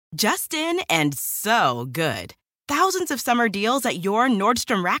Just in and so good. Thousands of summer deals at your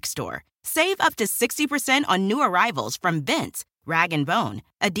Nordstrom Rack store. Save up to 60% on new arrivals from Vince, Rag & Bone,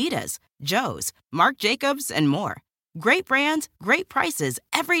 Adidas, Joe's, Marc Jacobs, and more. Great brands, great prices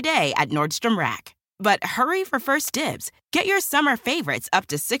every day at Nordstrom Rack. But hurry for first dibs. Get your summer favorites up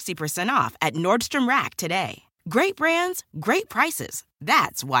to 60% off at Nordstrom Rack today. Great brands, great prices.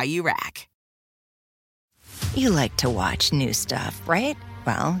 That's why you rack. You like to watch new stuff, right?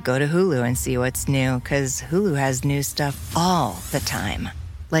 Well, go to Hulu and see what's new, because Hulu has new stuff all the time.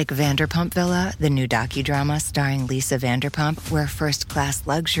 Like Vanderpump Villa, the new docudrama starring Lisa Vanderpump, where first-class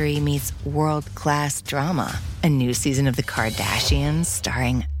luxury meets world-class drama. A new season of The Kardashians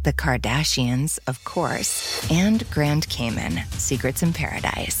starring The Kardashians, of course. And Grand Cayman, Secrets in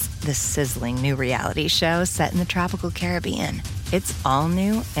Paradise, the sizzling new reality show set in the tropical Caribbean. It's all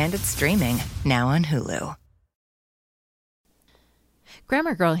new and it's streaming now on Hulu.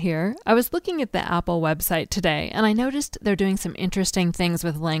 Grammar Girl here. I was looking at the Apple website today, and I noticed they're doing some interesting things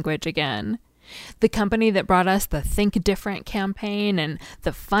with language again. The company that brought us the Think Different campaign and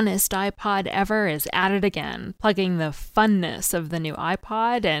the funnest iPod ever is at it again, plugging the funness of the new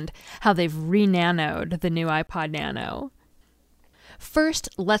iPod and how they've re-nanoed the new iPod Nano. First,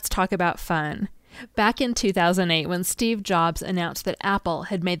 let's talk about fun. Back in 2008, when Steve Jobs announced that Apple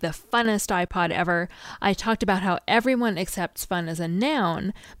had made the funnest iPod ever, I talked about how everyone accepts fun as a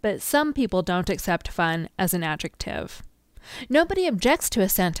noun, but some people don't accept fun as an adjective. Nobody objects to a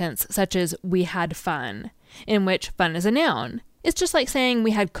sentence such as, "we had fun," in which fun is a noun. It's just like saying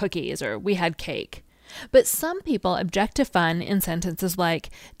we had cookies or we had cake. But some people object to fun in sentences like,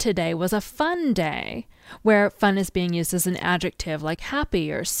 "today was a fun day," where fun is being used as an adjective like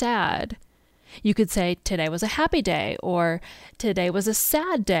happy or sad. You could say, "today was a happy day," or "today was a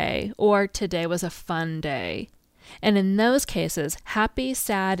sad day," or "today was a fun day." And in those cases, happy,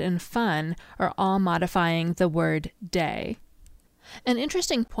 sad, and fun are all modifying the word day. An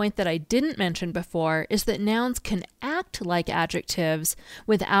interesting point that I didn't mention before is that nouns can act like adjectives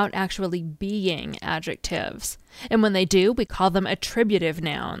without actually being adjectives. And when they do, we call them attributive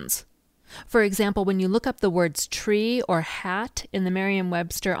nouns. For example, when you look up the words tree or hat in the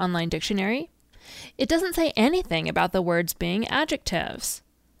Merriam-Webster Online Dictionary, it doesn't say anything about the words being adjectives.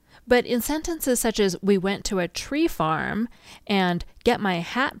 But in sentences such as "we went to a tree farm" and "get my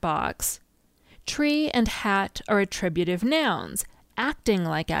hat box," tree and hat are attributive nouns, acting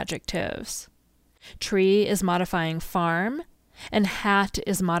like adjectives. Tree is modifying farm, and hat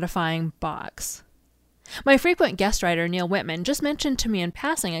is modifying box. My frequent guest writer, Neil Whitman, just mentioned to me in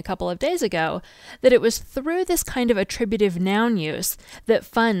passing a couple of days ago that it was through this kind of attributive noun use that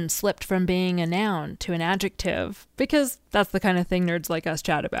fun slipped from being a noun to an adjective, because that's the kind of thing nerds like us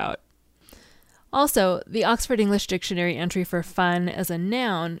chat about. Also, the Oxford English Dictionary entry for fun as a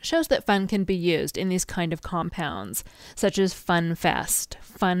noun shows that fun can be used in these kind of compounds, such as fun fest,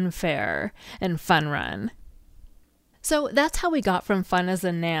 fun fair, and fun run. So that's how we got from fun as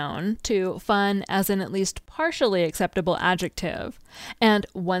a noun to fun as an at least partially acceptable adjective. And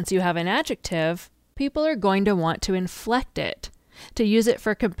once you have an adjective, people are going to want to inflect it, to use it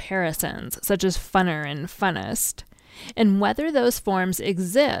for comparisons, such as funner and funnest. And whether those forms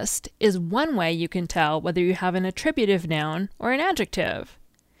exist is one way you can tell whether you have an attributive noun or an adjective.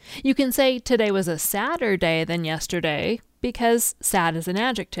 You can say today was a sadder day than yesterday because sad is an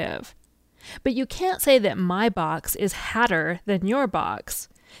adjective. But you can't say that my box is hatter than your box,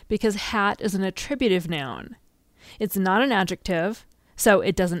 because hat is an attributive noun. It's not an adjective, so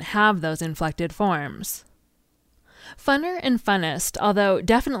it doesn't have those inflected forms. Funner and funnest, although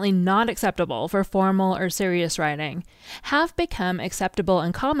definitely not acceptable for formal or serious writing, have become acceptable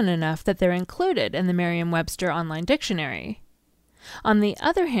and common enough that they're included in the Merriam-Webster Online Dictionary. On the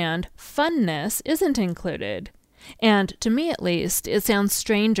other hand, funness isn't included. And, to me at least, it sounds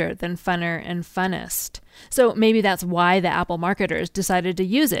stranger than funner and funnest. So maybe that's why the Apple marketers decided to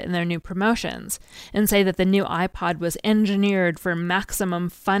use it in their new promotions, and say that the new iPod was engineered for maximum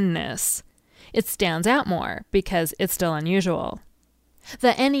funness. It stands out more, because it's still unusual.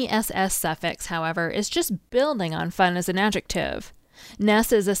 The NESS suffix, however, is just building on fun as an adjective.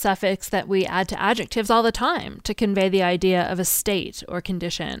 Ness is a suffix that we add to adjectives all the time to convey the idea of a state or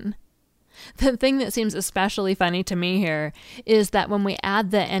condition. The thing that seems especially funny to me here is that when we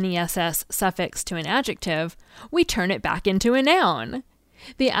add the NESS suffix to an adjective, we turn it back into a noun.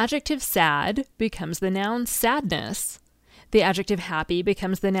 The adjective sad becomes the noun sadness. The adjective happy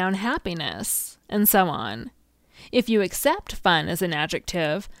becomes the noun happiness, and so on. If you accept fun as an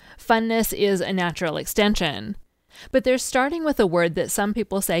adjective, funness is a natural extension. But they're starting with a word that some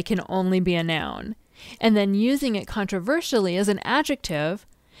people say can only be a noun, and then using it controversially as an adjective,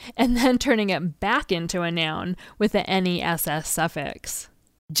 and then turning it back into a noun with the NESS suffix.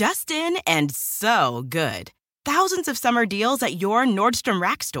 Just in and so good. Thousands of summer deals at your Nordstrom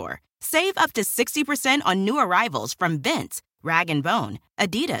Rack store. Save up to 60% on new arrivals from Vince, Rag & Bone,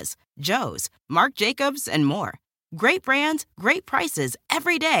 Adidas, Joe's, Marc Jacobs, and more. Great brands, great prices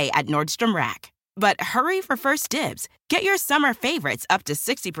every day at Nordstrom Rack. But hurry for first dibs. Get your summer favorites up to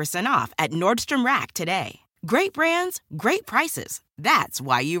 60% off at Nordstrom Rack today. Great brands, great prices. That's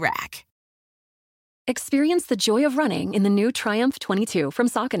why you rack. Experience the joy of running in the new Triumph 22 from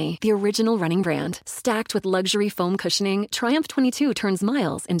Saucony, the original running brand. Stacked with luxury foam cushioning, Triumph 22 turns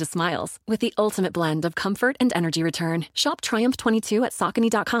miles into smiles with the ultimate blend of comfort and energy return. Shop Triumph 22 at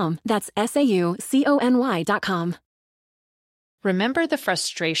Saucony.com. That's SAUCONY.com. Remember the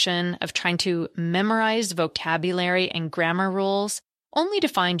frustration of trying to memorize vocabulary and grammar rules, only to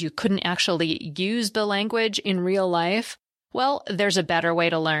find you couldn't actually use the language in real life? Well, there's a better way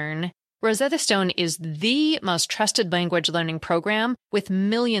to learn. Rosetta Stone is the most trusted language learning program with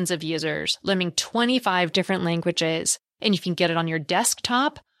millions of users learning 25 different languages, and you can get it on your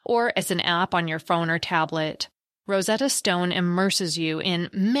desktop or as an app on your phone or tablet. Rosetta Stone immerses you in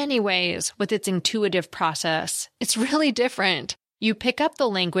many ways with its intuitive process. It's really different. You pick up the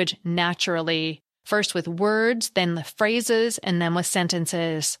language naturally, first with words, then with phrases, and then with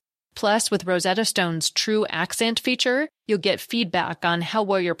sentences. Plus, with Rosetta Stone's True Accent feature, you'll get feedback on how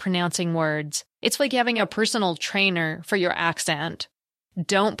well you're pronouncing words. It's like having a personal trainer for your accent.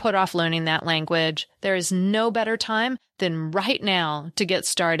 Don't put off learning that language. There is no better time than right now to get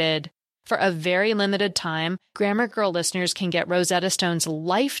started. For a very limited time, Grammar Girl listeners can get Rosetta Stone's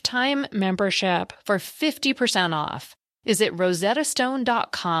lifetime membership for 50% off. Visit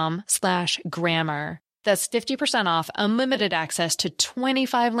rosettastone.com/grammar. That's 50% off unlimited access to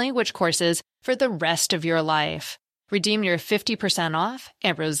 25 language courses for the rest of your life. Redeem your 50% off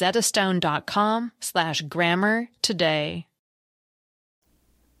at rosettastone.com/grammar today.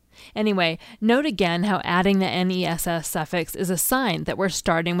 Anyway, note again how adding the NESS suffix is a sign that we're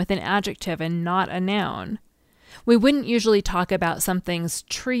starting with an adjective and not a noun. We wouldn't usually talk about something's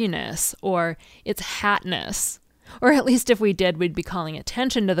treeness or its hatness. Or at least if we did, we'd be calling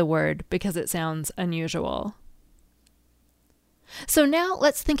attention to the word because it sounds unusual. So now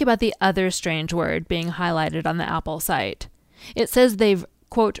let's think about the other strange word being highlighted on the Apple site. It says they've,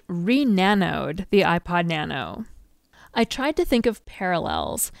 quote, re-nanoed the iPod Nano. I tried to think of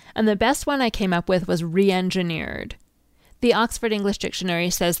parallels, and the best one I came up with was re-engineered. The Oxford English Dictionary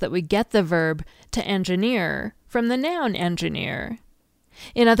says that we get the verb to engineer from the noun engineer.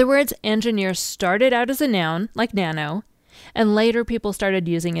 In other words, engineer started out as a noun, like nano, and later people started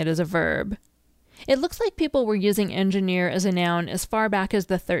using it as a verb. It looks like people were using engineer as a noun as far back as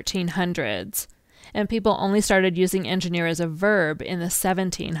the 1300s, and people only started using engineer as a verb in the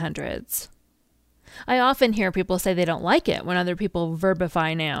 1700s. I often hear people say they don't like it when other people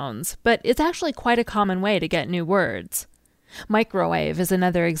verbify nouns, but it's actually quite a common way to get new words. Microwave is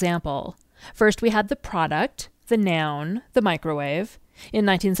another example. First we had the product, the noun, the microwave, in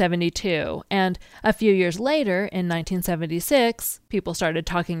 1972, and a few years later, in 1976, people started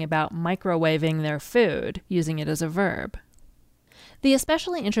talking about microwaving their food, using it as a verb. The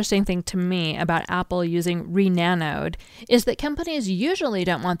especially interesting thing to me about Apple using re-nanoed is that companies usually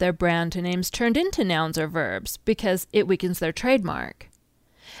don't want their brand names turned into nouns or verbs because it weakens their trademark.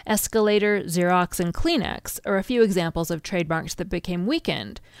 Escalator, Xerox, and Kleenex are a few examples of trademarks that became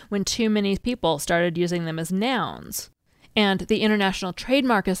weakened when too many people started using them as nouns. And the International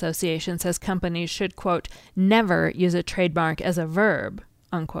Trademark Association says companies should, quote, never use a trademark as a verb,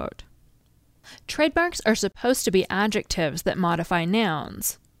 unquote. Trademarks are supposed to be adjectives that modify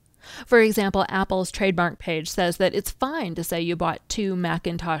nouns. For example, Apple's trademark page says that it's fine to say you bought 2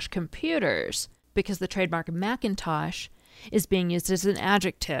 Macintosh computers because the trademark Macintosh is being used as an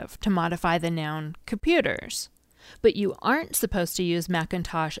adjective to modify the noun computers. But you aren't supposed to use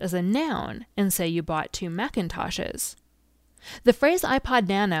Macintosh as a noun and say you bought 2 Macintoshes. The phrase iPod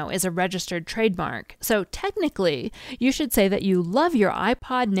Nano is a registered trademark, so technically, you should say that you love your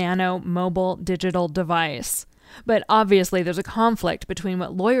iPod Nano mobile digital device. But obviously there's a conflict between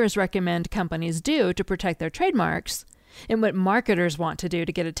what lawyers recommend companies do to protect their trademarks and what marketers want to do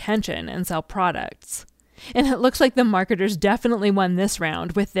to get attention and sell products. And it looks like the marketers definitely won this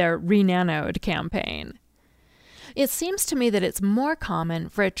round with their re-nanoed campaign. It seems to me that it's more common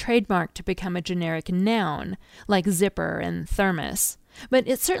for a trademark to become a generic noun, like zipper and thermos, but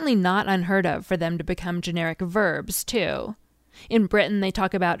it's certainly not unheard of for them to become generic verbs, too. In Britain, they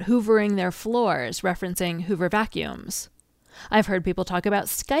talk about hoovering their floors, referencing Hoover vacuums. I've heard people talk about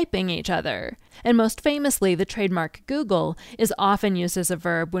Skyping each other. And most famously, the trademark Google is often used as a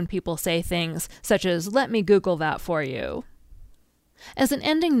verb when people say things such as, "Let me Google that for you." As an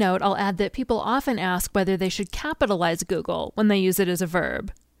ending note, I'll add that people often ask whether they should capitalize Google when they use it as a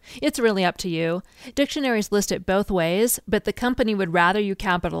verb. It's really up to you. Dictionaries list it both ways, but the company would rather you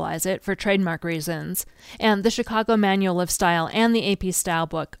capitalize it for trademark reasons. And the Chicago Manual of Style and the AP Style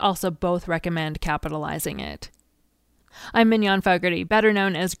Book also both recommend capitalizing it. I'm Mignon Fogarty, better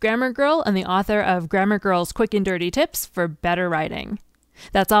known as Grammar Girl and the author of Grammar Girl's Quick and Dirty Tips for Better Writing.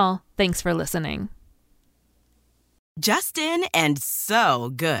 That's all. Thanks for listening. Just in and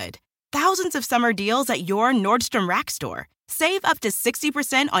so good. Thousands of summer deals at your Nordstrom Rack store. Save up to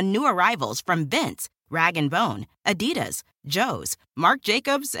 60% on new arrivals from Vince, Rag & Bone, Adidas, Joe's, Marc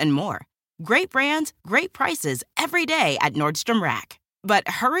Jacobs, and more. Great brands, great prices every day at Nordstrom Rack. But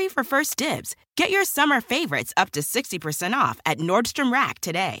hurry for first dibs. Get your summer favorites up to 60% off at Nordstrom Rack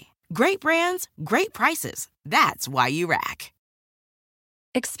today. Great brands, great prices. That's why you rack.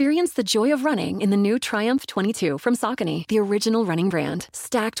 Experience the joy of running in the new Triumph 22 from Saucony, the original running brand.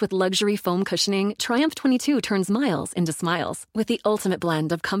 Stacked with luxury foam cushioning, Triumph 22 turns miles into smiles with the ultimate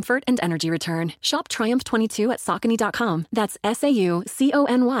blend of comfort and energy return. Shop Triumph 22 at Saucony.com. That's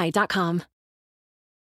SAUCONY.com.